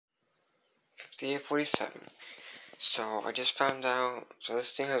the A47. So I just found out, so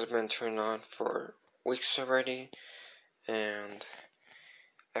this thing has been turned on for weeks already, and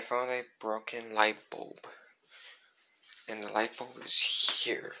I found a broken light bulb, and the light bulb is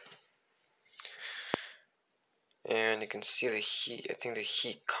here. And you can see the heat. I think the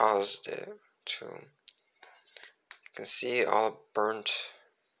heat caused it to. You can see all burnt,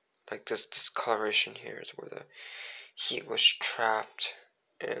 like this discoloration here is where the heat was trapped,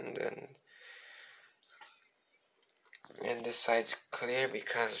 and this side's clear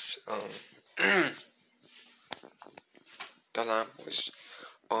because the lamp was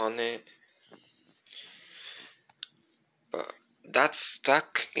on it, but that's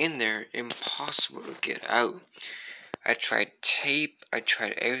stuck in there, impossible to get out. I tried tape, I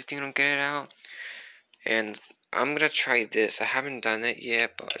tried everything to get it out, and I'm gonna try this. I haven't done it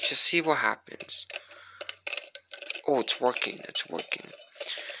yet, but just see what happens. Oh, it's working, it's working.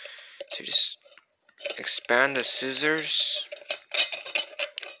 So just expand the scissors,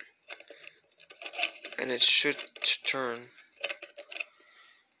 and it should turn.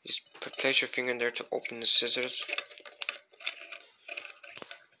 Just place your finger in there to open the scissors.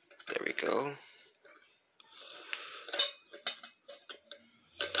 There we go.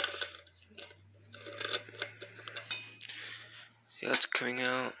 See how it's coming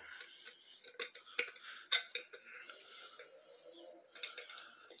out?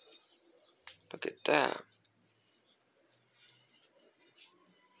 Look at that.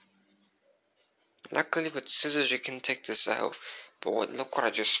 Luckily with scissors you can take this out, but look what I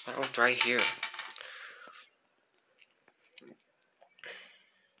just found right here.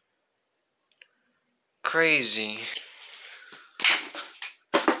 Crazy.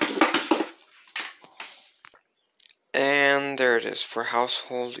 And there it is, for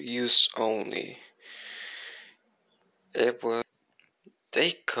household use only. It was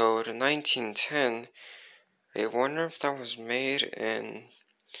date code 1910. I wonder if that was made in,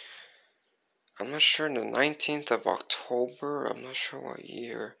 I'm not sure, the 19th of October. I'm not sure what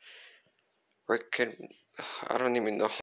year. Or it could, I don't even know.